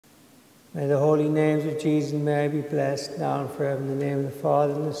May the holy names of Jesus and Mary be blessed now and forever, in the name of the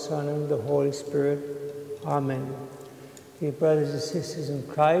Father, and the Son, and the Holy Spirit. Amen. Dear brothers and sisters in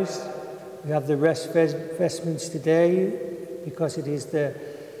Christ, we have the rest vestments today because it is the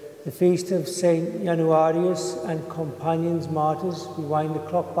feast of St. Januarius and companions martyrs. We wind the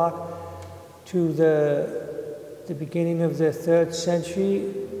clock back to the beginning of the 3rd century,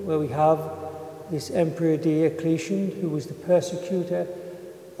 where we have this Emperor Diocletian, who was the persecutor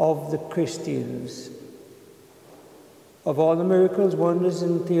of the Christians. Of all the miracles, wonders,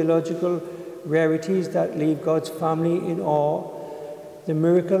 and theological rarities that leave God's family in awe, the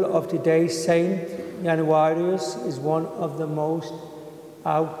miracle of today's Saint Januarius is one of the most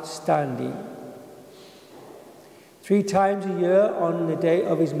outstanding. 3 times a year, on the day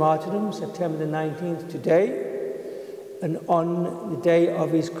of his martyrdom, September the 19th today, and on the day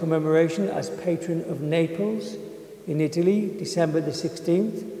of his commemoration as patron of Naples in Italy, December the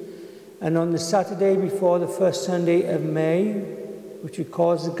 16th, and on the Saturday before the first Sunday of May, which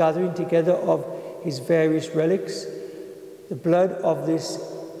records the gathering together of his various relics, the blood of this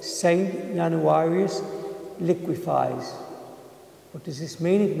Saint Januarius liquifies. What does this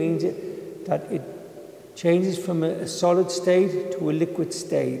mean? It means that it changes from a solid state to a liquid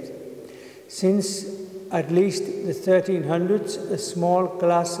state. Since at least the 1300s, a small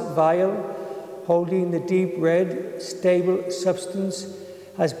glass vial holding the deep red, stable substance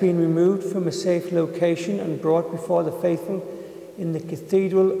has been removed from a safe location and brought before the faithful in the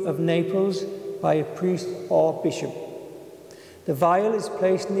Cathedral of Naples by a priest or bishop. The vial is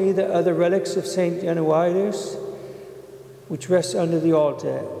placed near the other relics of St. Januarius, which rests under the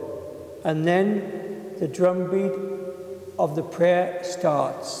altar, and then the drumbeat of the prayer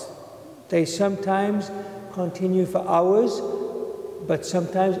starts. They sometimes continue for hours, but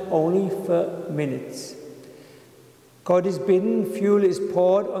sometimes only for minutes. God is bidden, fuel is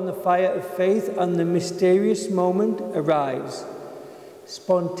poured on the fire of faith, and the mysterious moment arrives.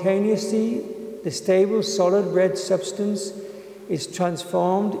 Spontaneously, the stable, solid red substance is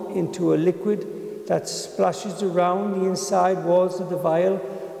transformed into a liquid that splashes around the inside walls of the vial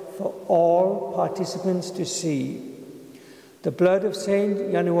for all participants to see. The blood of Saint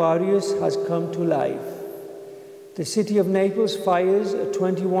Januarius has come to life. The city of Naples fires a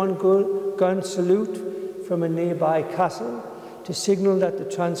 21-gun salute from a nearby castle to signal that the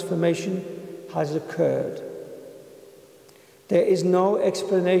transformation has occurred. There is no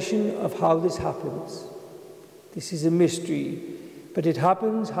explanation of how this happens. This is a mystery, but it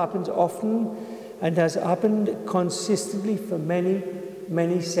happens often, and has happened consistently for many,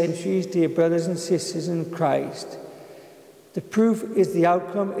 many centuries, dear brothers and sisters in Christ. The proof is the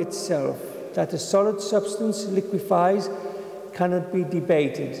outcome itself. That a solid substance liquefies cannot be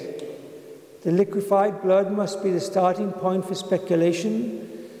debated. The liquefied blood must be the starting point for speculation,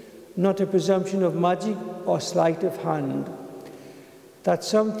 not a presumption of magic or sleight of hand. That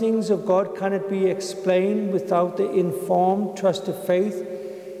some things of God cannot be explained without the informed trust of faith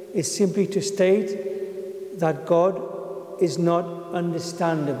is simply to state that God is not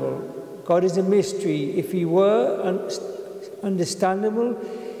understandable. God is a mystery. If he were understandable,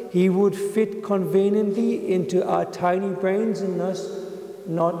 he would fit conveniently into our tiny brains and thus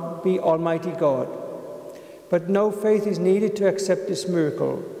not be Almighty God. But no faith is needed to accept this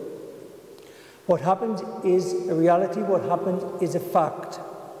miracle. What happens is a reality, what happens is a fact.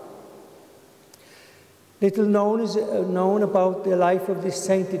 Little known about the life of this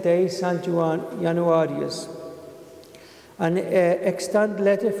saint today, Saint Januarius. An extant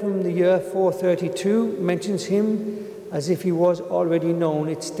letter from the year 432 mentions him as if he was already known.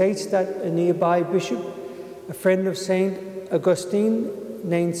 It states that a nearby bishop, a friend of Saint Augustine,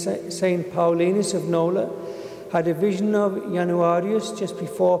 named Saint Paulinus of Nola, had a vision of Januarius just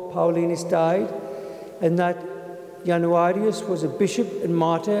before Paulinus died, and that Januarius was a bishop and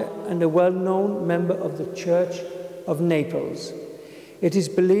martyr and a well-known member of the Church of Naples. It is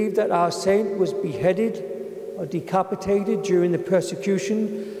believed that our saint was beheaded or decapitated during the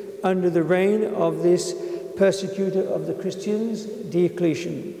persecution under the reign of this persecutor of the Christians,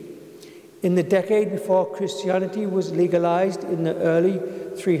 Diocletian, in the decade before Christianity was legalized in the early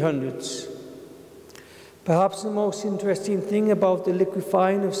 300s. Perhaps the most interesting thing about the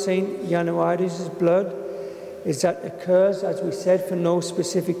liquefying of St. Januarius' blood is that it occurs, as we said, for no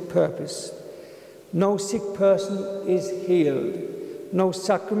specific purpose. No sick person is healed. No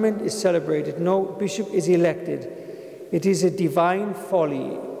sacrament is celebrated. No bishop is elected. It is a divine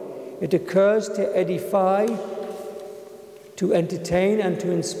folly. It occurs to edify, to entertain, and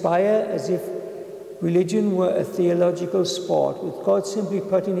to inspire, as if religion were a theological sport, with God simply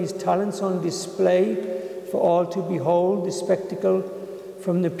putting his talents on display for all to behold, the spectacle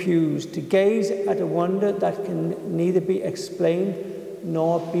from the pews to gaze at a wonder that can neither be explained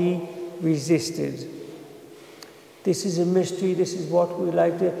nor be resisted. This is a mystery. This is what we'd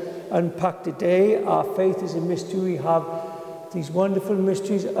like to unpack today. Our faith is a mystery. We have these wonderful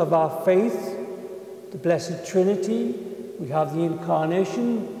mysteries of our faith, the Blessed Trinity. We have the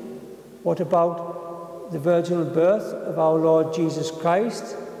Incarnation. What about the virginal birth of our Lord Jesus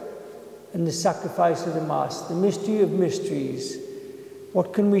Christ and the sacrifice of the Mass, the mystery of mysteries?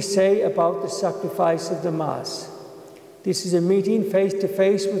 What can we say about the sacrifice of the Mass? This is a meeting face to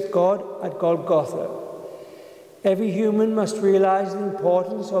face with God at Golgotha. Every human must realize the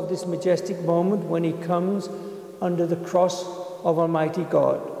importance of this majestic moment when he comes under the cross of Almighty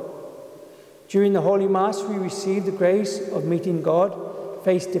God. During the Holy Mass, we receive the grace of meeting God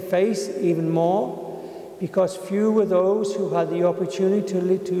face to face even more, because few were those who had the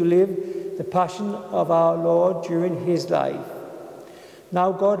opportunity to live the passion of our Lord during his life.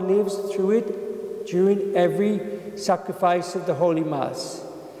 Now God lives through it during every sacrifice of the Holy Mass,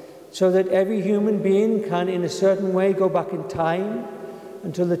 so that every human being can in a certain way go back in time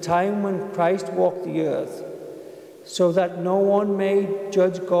until the time when Christ walked the earth, so that no one may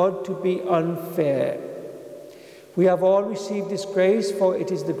judge God to be unfair. We have all received this grace, for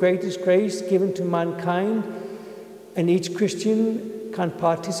it is the greatest grace given to mankind, and each Christian can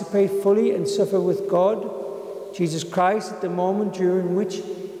participate fully and suffer with God, Jesus Christ, at the moment during which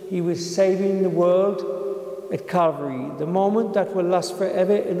he was saving the world at Calvary, the moment that will last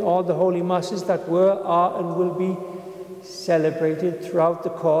forever in all the holy masses that were, are, and will be celebrated throughout the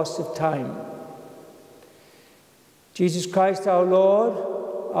course of time. Jesus Christ, our Lord,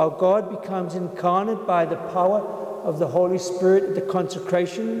 our God, becomes incarnate by the power of the Holy Spirit at the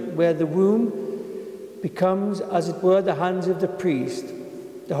consecration, where the womb becomes, as it were, the hands of the priest.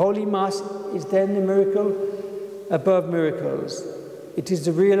 The Holy Mass is then the miracle above miracles. It is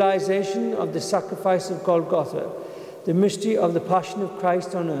the realization of the sacrifice of Golgotha, the mystery of the passion of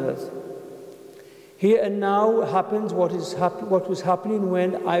Christ on earth. Here and now happens what was happening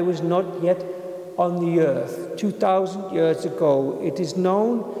when I was not yet on the earth, 2,000 years ago. It is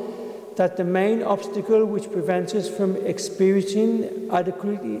known that the main obstacle which prevents us from experiencing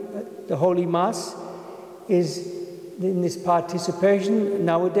adequately the Holy Mass is in this participation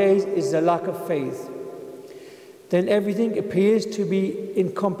nowadays is the lack of faith. Then everything appears to be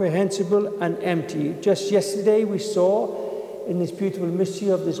incomprehensible and empty. Just yesterday we saw in this beautiful mystery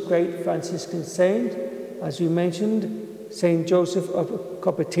of this great Franciscan saint, as we mentioned, Saint Joseph of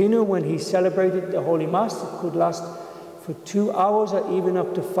Cupertino, when he celebrated the Holy Mass. It could last for 2 hours or even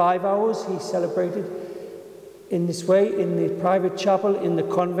up to 5 hours. He celebrated in this way in the private chapel in the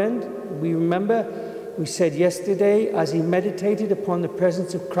convent. We remember, we said yesterday, as he meditated upon the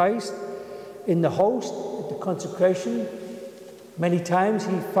presence of Christ in the host, at the consecration, many times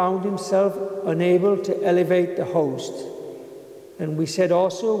he found himself unable to elevate the host. And we said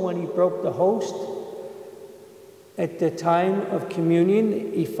also, when he broke the host, at the time of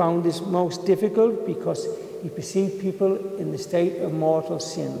communion, he found this most difficult because he perceived people in the state of mortal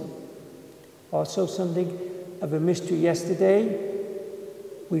sin. Also, something of a mystery yesterday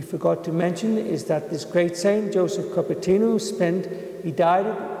we forgot to mention is that this great saint, Joseph Cupertino, he died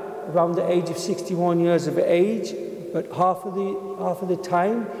around the age of 61 years of age, but half of the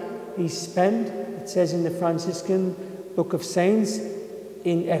time he spent, it says in the Franciscan Book of Saints,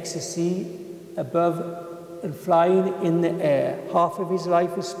 in ecstasy above and flying in the air. Half of his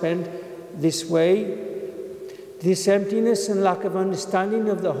life was spent this way. This emptiness and lack of understanding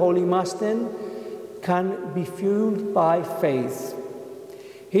of the Holy Mass then can be fueled by faith.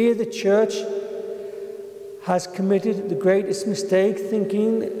 Here the Church has committed the greatest mistake,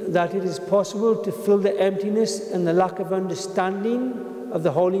 thinking that it is possible to fill the emptiness and the lack of understanding of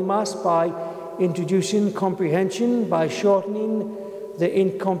the Holy Mass by introducing comprehension, by shortening the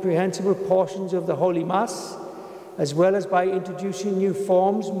incomprehensible portions of the Holy Mass, as well as by introducing new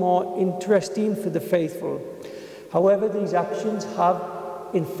forms more interesting for the faithful. However, these actions have,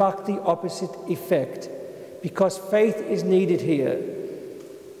 in fact, the opposite effect, because faith is needed here.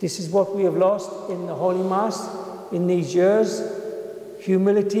 This is what we have lost in the Holy Mass in these years.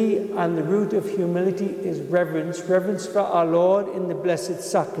 Humility, and the root of humility is reverence, reverence for our Lord in the Blessed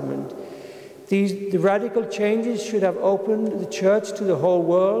Sacrament. The radical changes should have opened the Church to the whole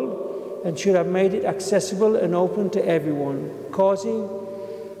world and should have made it accessible and open to everyone, caused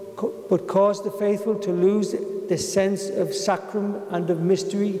the faithful to lose the sense of sacrum and of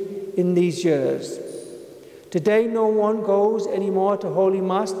mystery in these years. Today, no one goes anymore to Holy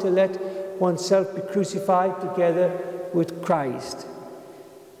Mass to let oneself be crucified together with Christ.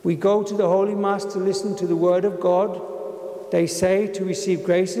 We go to the Holy Mass to listen to the Word of God, they say, to receive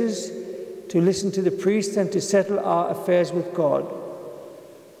graces, to listen to the priest, and to settle our affairs with God.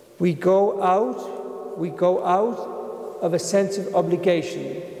 We go out of a sense of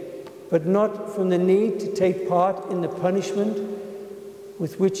obligation, but not from the need to take part in the punishment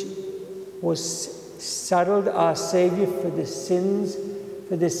with which was saddled our Saviour for the sins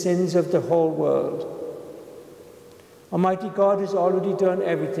of the whole world. Almighty God has already done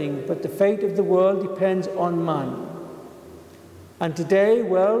everything, but the fate of the world depends on man. And today,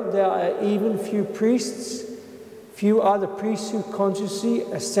 well, there are even few priests. Few are the priests who consciously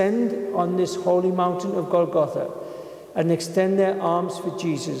ascend on this holy mountain of Golgotha and extend their arms for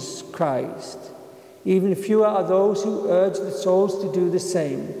Jesus Christ. Even fewer are those who urge the souls to do the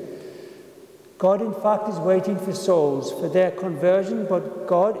same. God, in fact, is waiting for souls for their conversion, but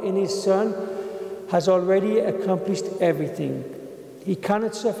God, in his Son, has already accomplished everything. He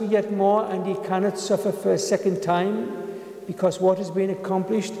cannot suffer yet more, and he cannot suffer for a second time, because what has been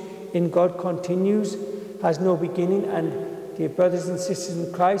accomplished in God continues, has no beginning, and, dear brothers and sisters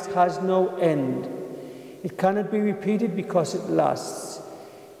in Christ, has no end. It cannot be repeated because it lasts.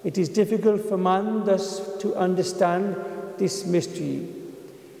 It is difficult for man thus to understand this mystery.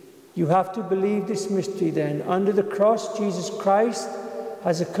 You have to believe this mystery then. Under the cross, Jesus Christ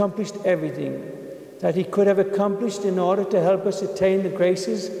has accomplished everything that he could have accomplished in order to help us attain the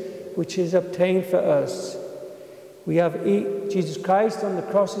graces which he has obtained for us. We have Jesus Christ on the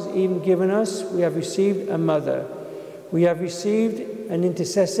cross has even given us. We have received a mother. We have received an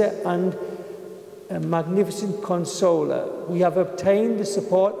intercessor and a magnificent consoler. We have obtained the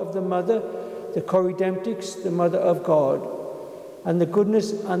support of the mother, the co-redemptrix, the mother of God, and the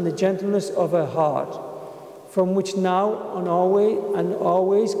goodness and the gentleness of her heart, from which now and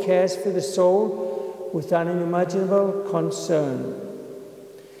always cares for the soul with an unimaginable concern.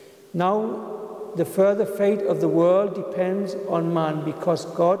 Now, the further fate of the world depends on man, because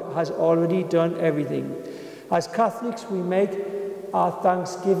God has already done everything. As Catholics, we make our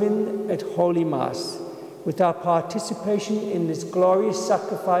thanksgiving at Holy Mass, with our participation in this glorious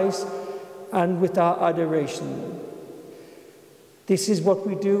sacrifice and with our adoration. This is what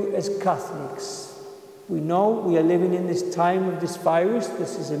we do as Catholics. We know we are living in this time of this virus.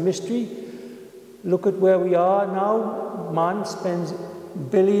 This is a mystery. Look at where we are now. Man spends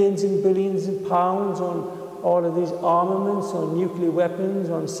billions and billions of pounds on all of these armaments, on nuclear weapons,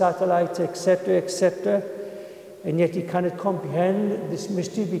 on satellites, etc., etc. And yet he cannot comprehend this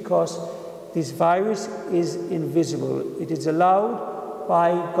mystery because this virus is invisible. It is allowed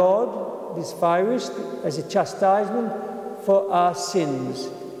by God, this virus, as a chastisement for our sins.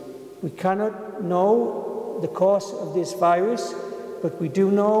 We cannot know the cause of this virus, but we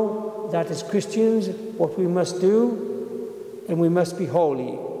do know that as Christians, what we must do, and we must be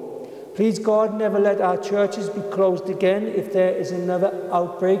holy. Please God, never let our churches be closed again if there is another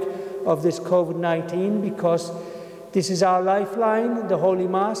outbreak of this COVID-19, because this is our lifeline, the Holy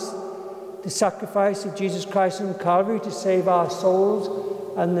Mass, the sacrifice of Jesus Christ on Calvary to save our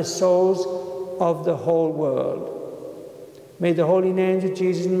souls and the souls of the whole world. May the holy names of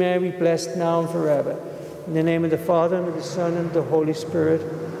Jesus and Mary be blessed now and forever. In the name of the Father, and of the Son, and of the Holy Spirit.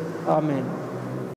 Amen.